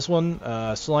here. This one,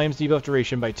 Slime's debuff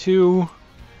duration by 2,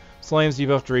 Slime's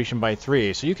debuff duration by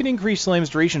 3. So you can increase Slime's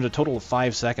duration to a total of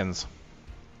 5 seconds.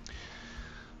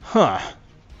 Huh.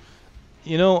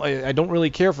 I don't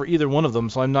really care for either one of them,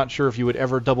 so I'm not sure if you would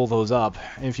ever double those up.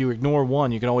 If you ignore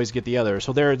one, you can always get the other.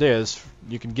 So there it is.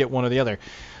 You can get one or the other.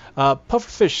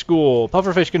 Pufferfish School.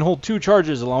 Pufferfish can hold 2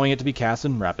 charges, allowing it to be cast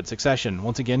in rapid succession.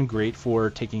 Once again, great for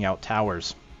taking out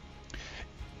towers.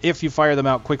 If you fire them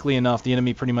out quickly enough, the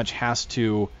enemy pretty much has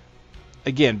to,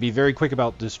 again, be very quick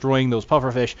about destroying those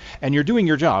pufferfish, and you're doing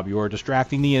your job. You are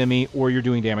distracting the enemy, or you're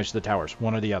doing damage to the towers,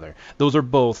 one or the other. Those are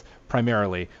both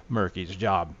primarily Murky's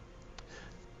job.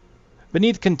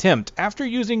 Beneath Contempt, after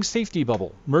using Safety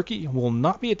Bubble, Murky will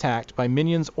not be attacked by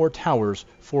minions or towers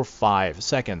for 5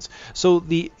 seconds. So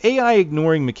the AI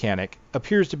ignoring mechanic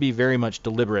appears to be very much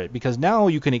deliberate, because now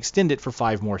you can extend it for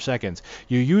 5 more seconds.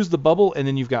 You use the bubble, and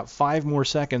then you've got 5 more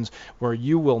seconds where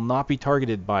you will not be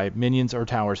targeted by minions or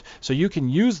towers. So you can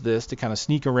use this to kind of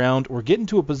sneak around or get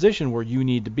into a position where you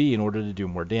need to be in order to do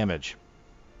more damage.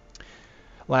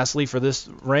 Lastly, for this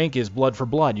rank is Blood for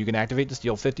Blood. You can activate to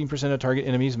steal 15% of target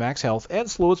enemy's max health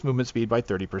and slow its movement speed by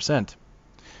 30%.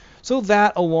 So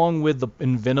that, along with the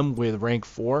Envenom with rank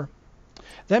 4,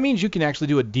 that means you can actually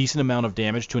do a decent amount of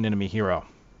damage to an enemy hero.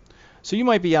 So you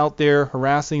might be out there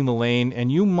harassing the lane,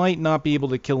 and you might not be able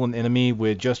to kill an enemy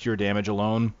with just your damage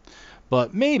alone.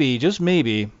 But maybe, just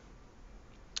maybe,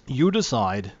 you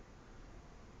decide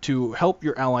to help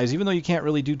your allies, even though you can't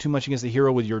really do too much against the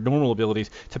hero with your normal abilities,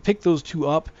 to pick those 2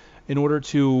 up in order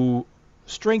to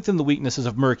strengthen the weaknesses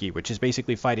of Murky, which is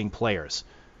basically fighting players.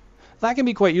 That can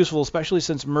be quite useful, especially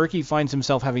since Murky finds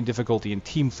himself having difficulty in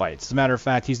team fights. As a matter of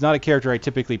fact, he's not a character I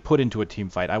typically put into a team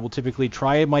fight. I will typically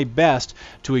try my best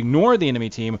to ignore the enemy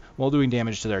team while doing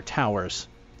damage to their towers.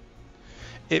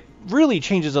 It really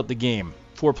changes up the game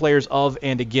for players of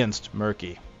and against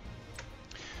Murky.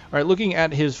 Alright, looking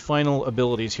at his final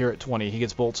abilities here at 20, he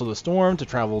gets Bolts of the Storm to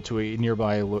travel to a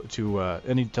nearby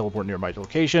any teleport nearby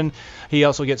location. He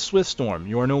also gets Swift Storm.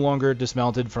 You are no longer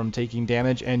dismounted from taking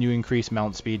damage, and you increase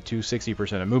mount speed to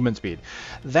 60% of movement speed.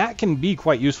 That can be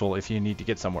quite useful if you need to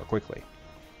get somewhere quickly.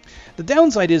 The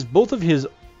downside is both of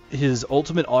his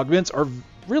ultimate augments are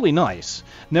really nice.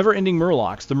 Never-ending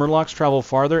Murlocs. The Murlocs travel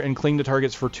farther and cling to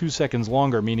targets for 2 seconds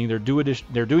longer, meaning they're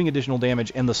doing additional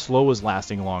damage, and the slow is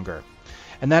lasting longer.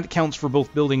 And that counts for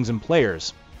both buildings and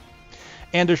players.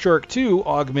 And a Shark 2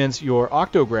 augments your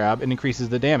Octograb and increases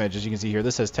the damage. As you can see here,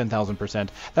 this has 10,000%.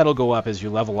 That'll go up as you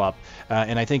level up,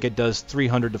 and I think it does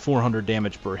 300 to 400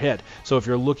 damage per hit. So if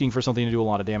you're looking for something to do a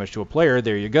lot of damage to a player,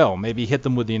 there you go. Maybe hit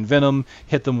them with the Envenom,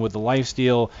 hit them with the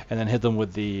Lifesteal, and then hit them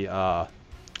with the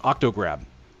Octograb.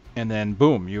 And then,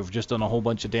 boom, you've just done a whole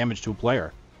bunch of damage to a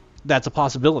player. That's a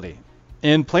possibility.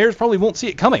 And players probably won't see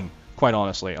it coming. Quite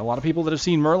honestly, a lot of people that have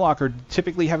seen Murloc are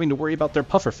typically having to worry about their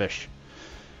pufferfish.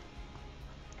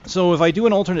 So if I do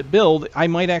an alternate build, I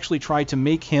might actually try to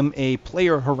make him a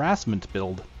player harassment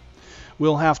build.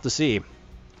 We'll have to see.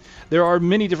 There are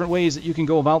many different ways that you can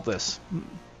go about this.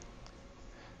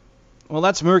 Well,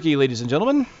 that's Murky, ladies and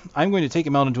gentlemen. I'm going to take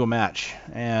him out into a match,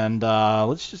 and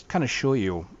let's just kind of show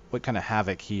you what kind of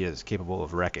havoc he is capable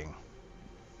of wrecking.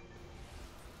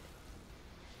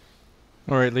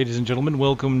 Alright, ladies and gentlemen,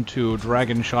 welcome to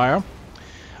Shire.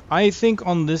 I think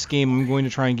on this game I'm going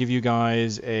to try and give you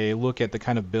guys a look at the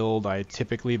kind of build I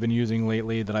typically have been using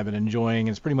lately that I've been enjoying.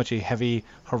 It's pretty much a heavy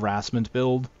harassment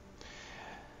build.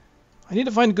 I need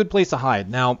to find a good place to hide.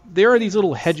 Now, there are these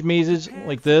little hedge mazes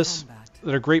like this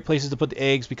that are great places to put the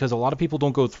eggs because a lot of people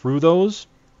don't go through those,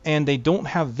 and they don't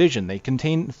have vision. They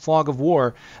contain fog of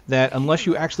war that unless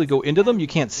you actually go into them, you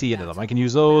can't see into them. I can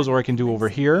use those, or I can do over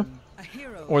here,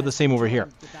 or the same over here.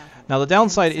 Now the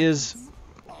downside is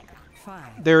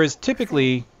there is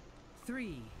typically...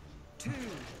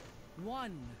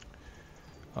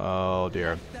 Oh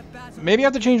dear. Maybe I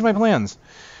have to change my plans.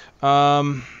 They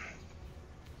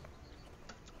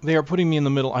are putting me in the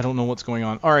middle. I don't know what's going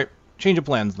on. Alright, change of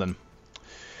plans then.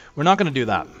 We're not going to do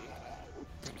that.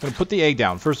 Going to put the egg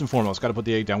down. First and foremost, got to put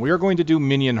the egg down. We are going to do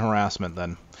minion harassment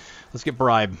then. Let's get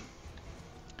bribe.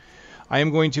 I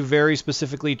am going to very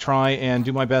specifically try and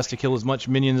do my best to kill as much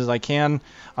minions as I can.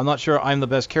 I'm not sure I'm the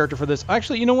best character for this.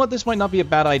 Actually, you know what? This might not be a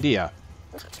bad idea.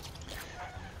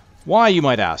 Why, you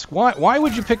might ask? Why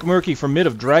would you pick Murky for mid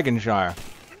of Shire?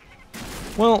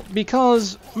 Well,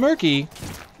 because Murky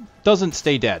doesn't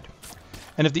stay dead.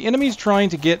 And if the enemy's trying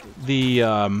to get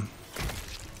the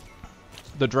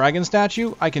dragon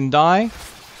statue, I can die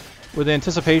with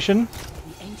anticipation.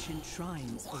 The ancient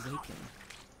shrines awaken.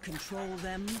 Control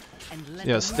them and let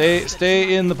Yeah,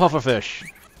 stay in the pufferfish.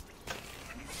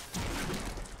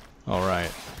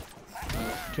 Alright.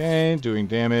 Okay, doing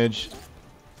damage.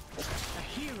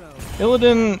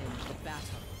 Illidan,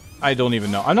 I don't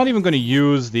even know. I'm not even going to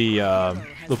use the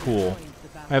pool.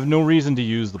 I have no reason to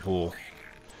use the pool.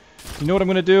 You know what I'm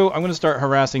going to do? I'm going to start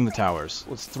harassing the towers.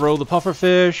 Let's throw the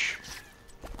pufferfish.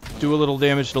 Do a little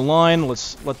damage to the line.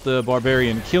 Let's let the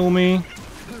barbarian kill me.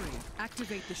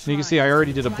 And you can see I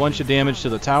already did a bunch of damage to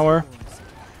the tower.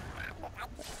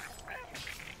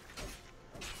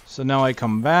 So now I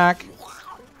come back.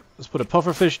 Let's put a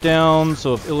pufferfish down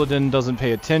so if Illidan doesn't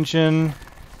pay attention.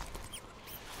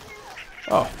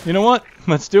 Oh, you know what?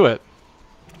 Let's do it.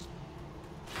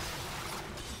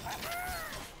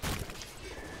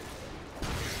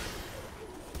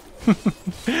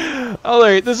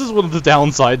 Alright, this is one of the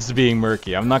downsides to being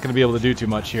Murky. I'm not going to be able to do too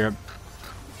much here.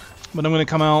 But I'm going to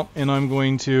come out and I'm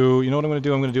going to... You know what I'm going to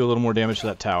do? I'm going to do a little more damage to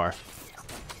that tower.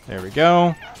 There we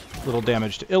go. Little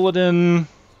damage to Illidan.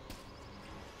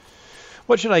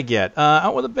 What should I get?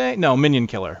 Out with a bang? No, minion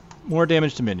killer. More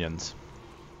damage to minions.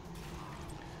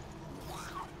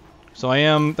 So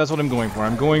that's what I'm going for.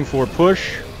 I'm going for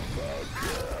push.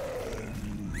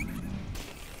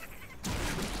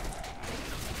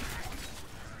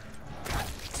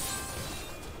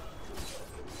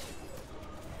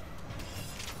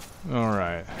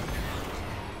 Alright.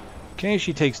 Okay,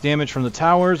 she takes damage from the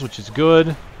towers, which is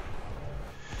good.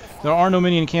 There are no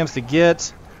minion camps to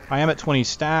get. I am at 20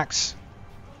 stacks.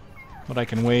 But I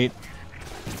can wait.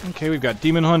 Okay, we've got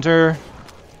Demon Hunter.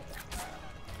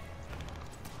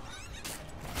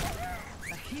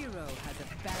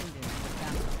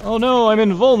 Oh no, I'm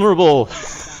invulnerable!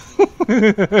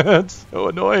 That's so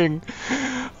annoying.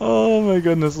 Oh my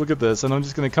goodness, look at this. And I'm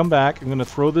just going to come back. I'm going to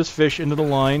throw this fish into the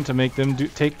line to make them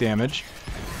take damage.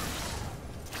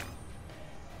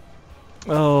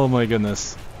 Oh my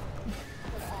goodness.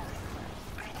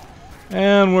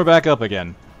 And we're back up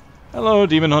again. Hello,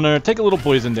 Demon Hunter. Take a little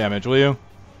poison damage, will you?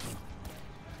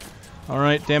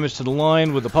 Alright, damage to the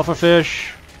line with the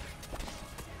pufferfish.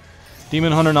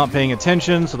 Demon Hunter not paying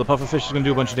attention, so the pufferfish is going to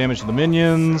do a bunch of damage to the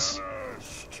minions.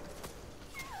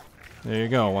 There you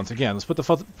go, once again. Let's put the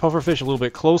pufferfish a little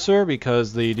bit closer,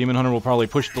 because the Demon Hunter will probably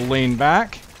push the lane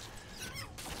back.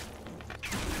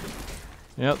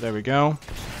 Yep, there we go.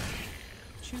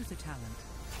 Choose a talent.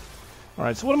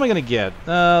 Alright, so what am I going to get?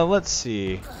 Let's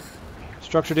see.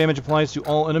 Structure damage applies to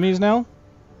all enemies now?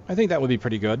 I think that would be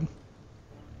pretty good.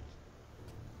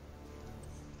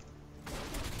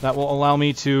 That will allow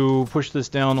me to push this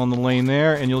down on the lane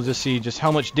there, and you'll just see just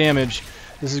how much damage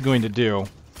this is going to do.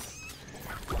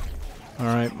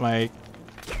 Alright,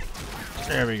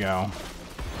 there we go.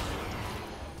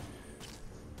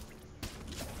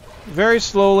 Very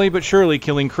slowly but surely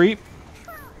killing creep.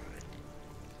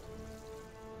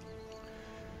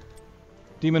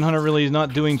 Demon Hunter really is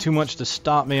not doing too much to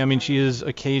stop me. I mean, she is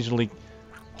occasionally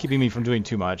keeping me from doing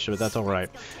too much, but that's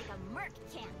alright.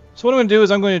 So what I'm going to do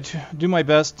is I'm going to do my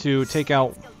best to take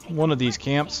out one of these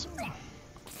camps.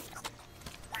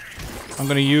 I'm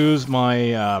going to use my...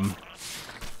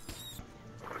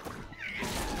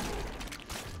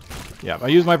 yeah, I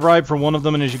use my bribe for one of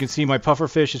them, and as you can see, my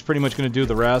pufferfish is pretty much going to do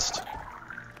the rest.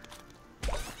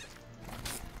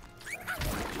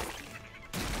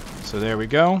 So there we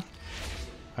go.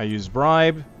 I use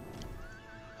bribe,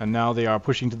 and now they are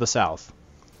pushing to the south.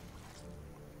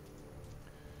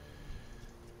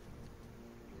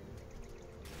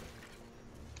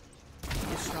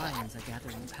 Are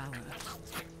gathering power.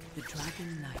 The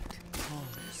Dragon Knight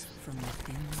calls from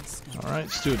within the stone. Alright,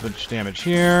 let's do a bunch of damage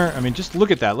here. I mean, just look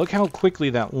at that. Look how quickly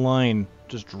that line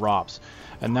just drops.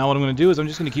 And now what I'm going to do is I'm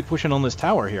just going to keep pushing on this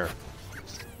tower here.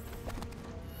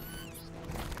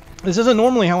 This isn't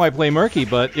normally how I play Murky,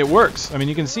 but it works. I mean,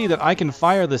 you can see that I can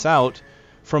fire this out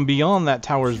from beyond that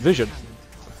tower's vision.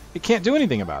 It can't do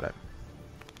anything about it.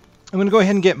 I'm going to go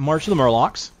ahead and get March of the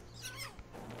Murlocs.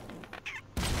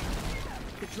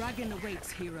 The dragon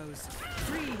awaits, heroes.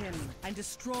 Free him and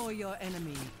destroy your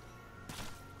enemy.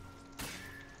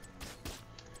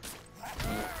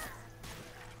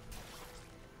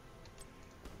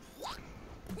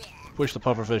 Push the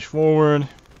pufferfish forward.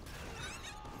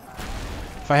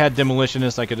 If I had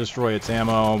Demolitionist, I could destroy its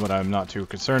ammo, but I'm not too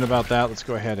concerned about that. Let's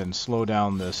go ahead and slow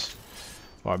down this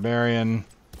barbarian.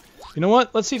 You know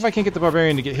what? Let's see if I can get the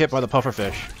barbarian to get hit by the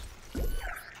pufferfish.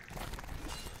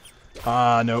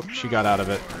 Ah, nope. She got out of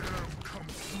it.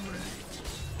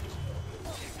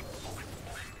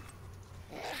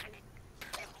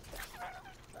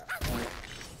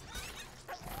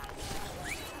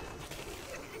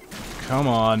 Come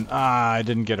on. Ah, I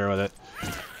didn't get her with it.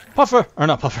 Puffer! Or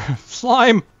not puffer.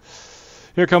 Slime!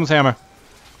 Here comes Hammer.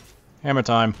 Hammer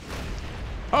time.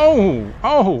 Oh!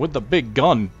 Oh, with the big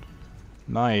gun.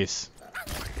 Nice.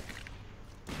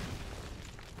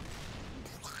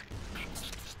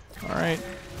 Alright.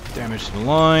 Damage to the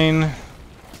line. And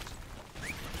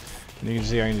you can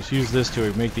see I can just use this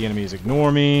to make the enemies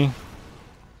ignore me.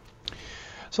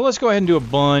 So let's go ahead and do a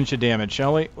bunch of damage,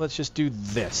 shall we? Let's just do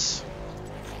this.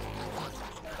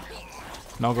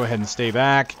 And I'll go ahead and stay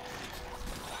back.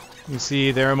 You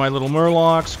see, there are my little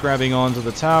murlocs grabbing onto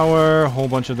the tower. A whole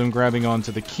bunch of them grabbing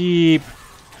onto the keep.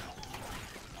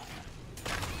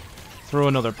 Throw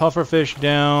another pufferfish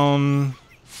down.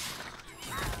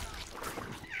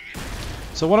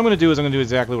 So what I'm going to do is I'm going to do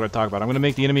exactly what I talked about. I'm going to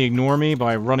make the enemy ignore me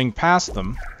by running past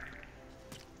them.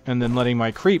 And then letting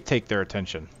my creep take their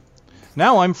attention.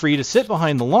 Now I'm free to sit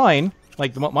behind the line.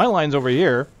 Like my line's over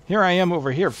here. Here I am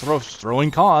over here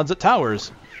throwing cods at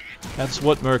towers. That's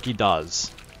what Murky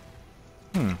does.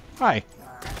 Hi.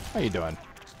 How you doing?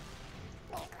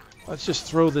 Let's just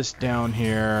throw this down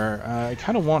here. I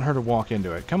kind of want her to walk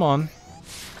into it. Come on.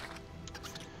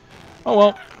 Oh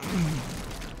well.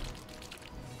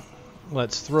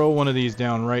 Let's throw one of these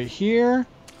down right here.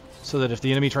 So that if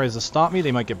the enemy tries to stop me,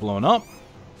 they might get blown up.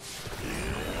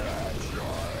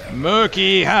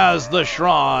 Murky has the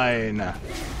shrine!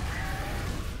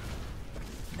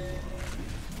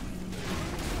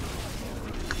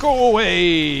 Go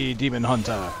away, Demon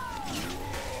Hunter!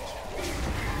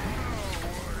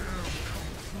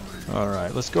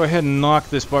 Alright, let's go ahead and knock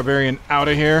this barbarian out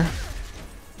of here.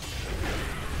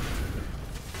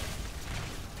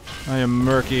 I am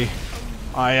Murky.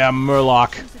 I am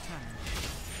Murloc.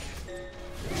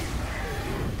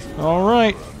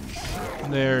 Alright.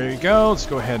 There you go. Let's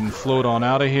go ahead and float on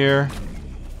out of here.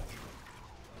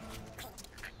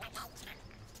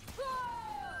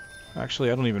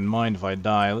 Actually, I don't even mind if I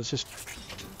die. Let's just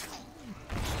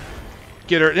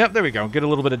get her. Yep, there we go. Get a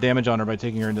little bit of damage on her by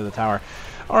taking her into the tower.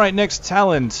 Alright, next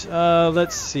talent.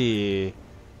 Let's see.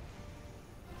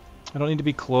 I don't need to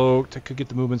be cloaked. I could get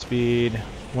the movement speed.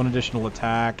 One additional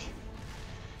attack.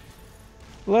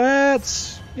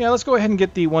 Let's go ahead and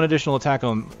get the one additional attack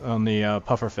on the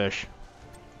pufferfish.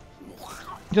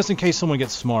 Just in case someone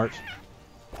gets smart.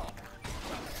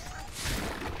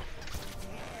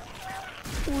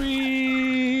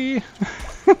 Whee!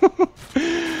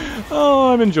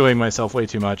 Oh, I'm enjoying myself way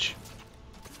too much.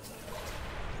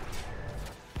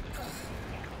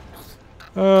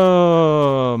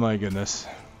 Oh my goodness.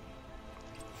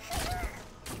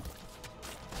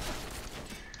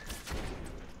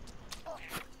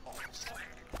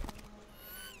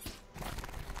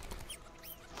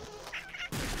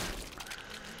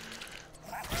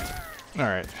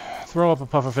 Alright, throw up a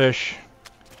pufferfish.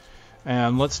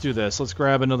 And let's do this. Let's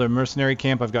grab another mercenary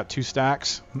camp. I've got 2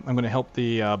 stacks. I'm going to help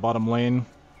the bottom lane.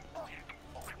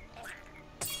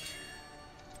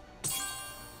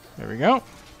 There we go.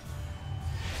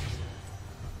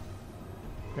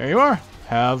 There you are.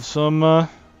 Have some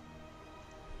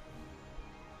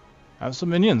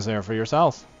minions there for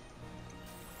yourself.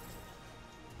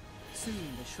 Soon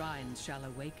the shrines shall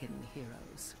awaken,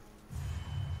 heroes.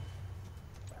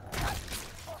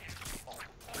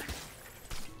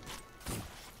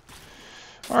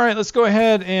 Alright, let's go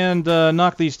ahead and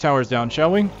knock these towers down,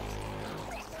 shall we?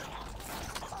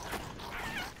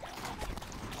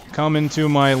 Come into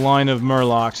my line of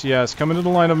murlocs. Yes, come into the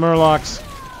line of murlocs.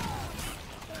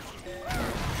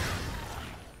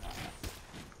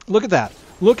 Look at that.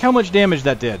 Look how much damage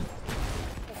that did.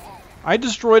 I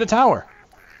destroyed a tower.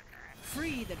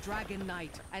 Free the Dragon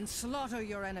Knight and slaughter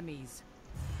your enemies.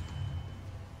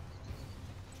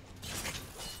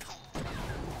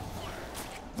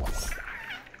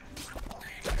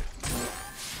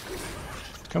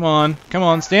 Come on,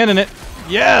 stand in it.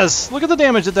 Yes! Look at the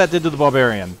damage that did to the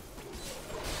barbarian.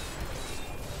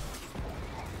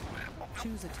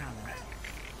 Choose a talent.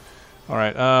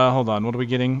 Alright, hold on. What are we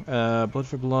getting? Blood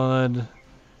for blood.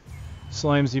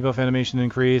 Slime's debuff animation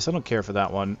increase. I don't care for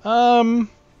that one.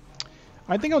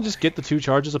 I think I'll just get the 2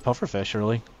 charges of pufferfish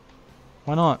early.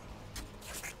 Why not?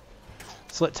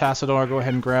 Let's let Tassadar go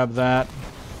ahead and grab that.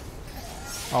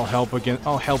 I'll help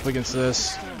against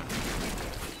this.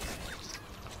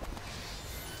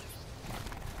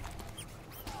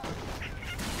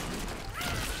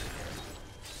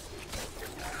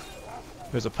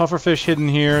 There's a pufferfish hidden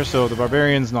here, so the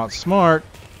barbarian's not smart.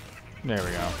 There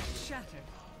we go.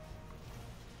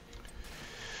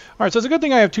 Alright, so it's a good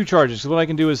thing I have 2 charges, because what I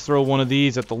can do is throw one of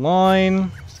these at the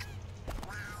line,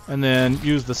 and then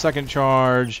use the second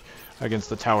charge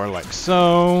against the tower like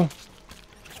so.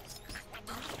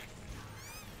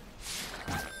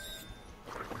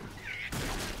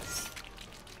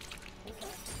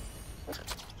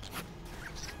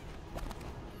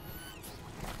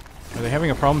 Are they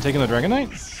having a problem taking the Dragon Knight?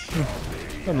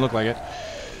 Doesn't look like it.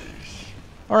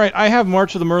 Alright, I have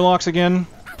March of the Murlocs again.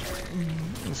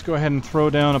 Let's go ahead and throw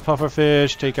down a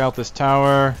pufferfish, take out this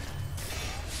tower.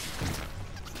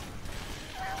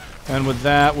 And with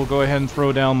that, we'll go ahead and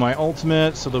throw down my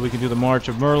ultimate so that we can do the March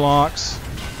of Murlocs.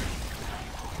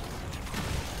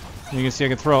 And you can see I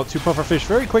can throw out 2 pufferfish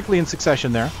very quickly in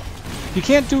succession there. You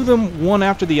can't do them one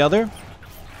after the other,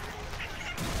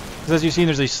 because as you've seen,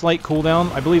 there's a slight cooldown.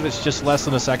 I believe it's just less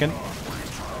than a second.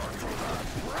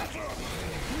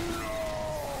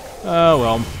 Oh,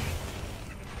 well.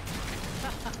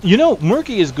 You know,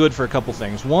 Murky is good for a couple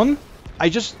things. One,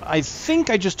 I think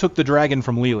I just took the dragon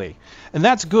from Lily. And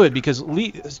that's good, because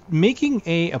making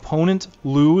a opponent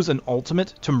lose an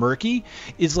ultimate to Murky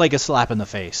is like a slap in the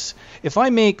face. If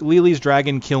I make Lily's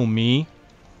dragon kill me,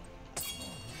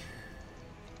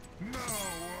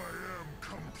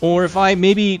 or if I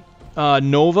maybe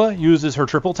Nova uses her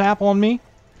triple tap on me.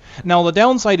 Now the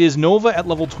downside is Nova at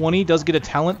level 20 does get a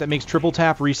talent that makes triple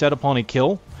tap reset upon a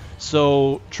kill.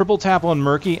 So triple tap on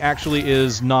Murky actually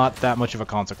is not that much of a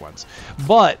consequence.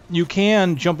 But you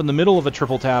can jump in the middle of a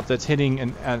triple tap that's hitting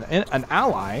an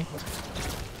ally.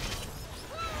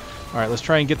 Alright, let's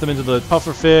try and get them into the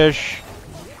pufferfish.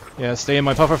 Yeah, stay in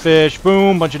my pufferfish.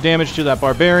 Boom, bunch of damage to that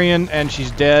barbarian, and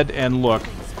she's dead, and look.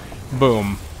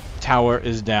 Boom. Tower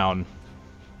is down.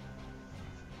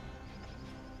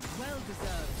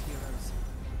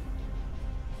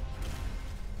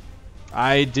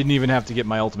 I didn't even have to get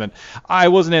my ultimate. I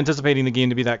wasn't anticipating the game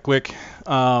to be that quick.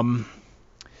 Yeah,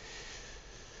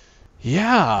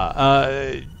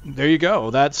 there you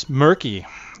go. That's Murky.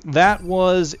 That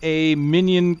was a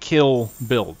minion kill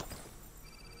build,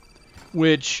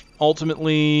 which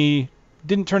ultimately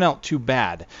didn't turn out too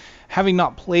bad. Having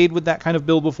not played with that kind of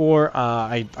build before,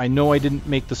 I know I didn't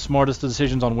make the smartest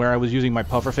decisions on where I was using my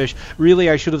pufferfish. Really,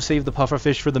 I should have saved the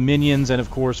pufferfish for the minions and,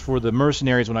 of course, for the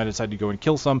mercenaries when I decided to go and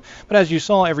kill some. But as you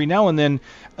saw, every now and then,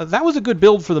 that was a good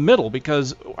build for the middle,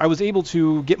 because I was able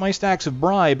to get my stacks of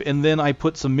bribe, and then I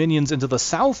put some minions into the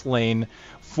south lane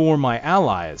for my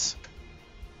allies.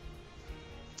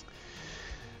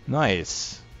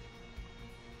 Nice.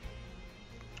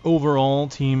 Overall,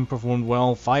 team performed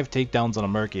well. 5 takedowns on a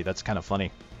Murky. That's kind of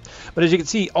funny. But as you can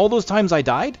see, all those times I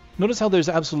died, notice how there's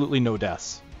absolutely no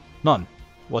deaths. None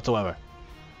whatsoever.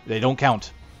 They don't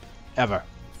count. Ever.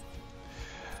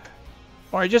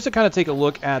 Alright, just to kind of take a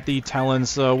look at the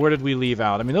talents, where did we leave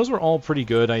out? I mean, those were all pretty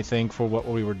good, I think, for what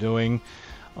we were doing.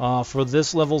 For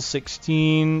this level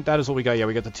 16, that is what we got. Yeah,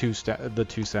 we got the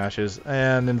two sashes.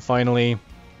 And then finally,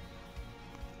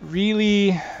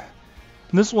 really,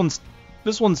 this one's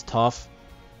tough.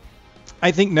 I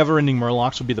think Never-Ending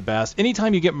Murlocs would be the best.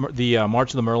 Anytime you get the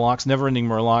March of the Murlocs, Never-Ending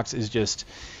Murlocs is just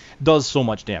does so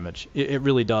much damage. It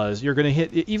really does. You're going to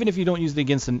hit, even if you don't use it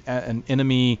against an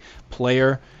enemy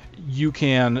player, you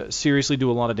can seriously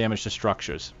do a lot of damage to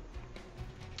structures.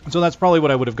 So that's probably what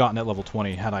I would have gotten at level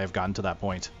 20 had I have gotten to that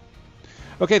point.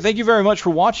 Okay, thank you very much for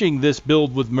watching this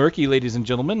build with Murky, ladies and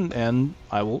gentlemen, and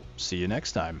I will see you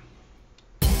next time.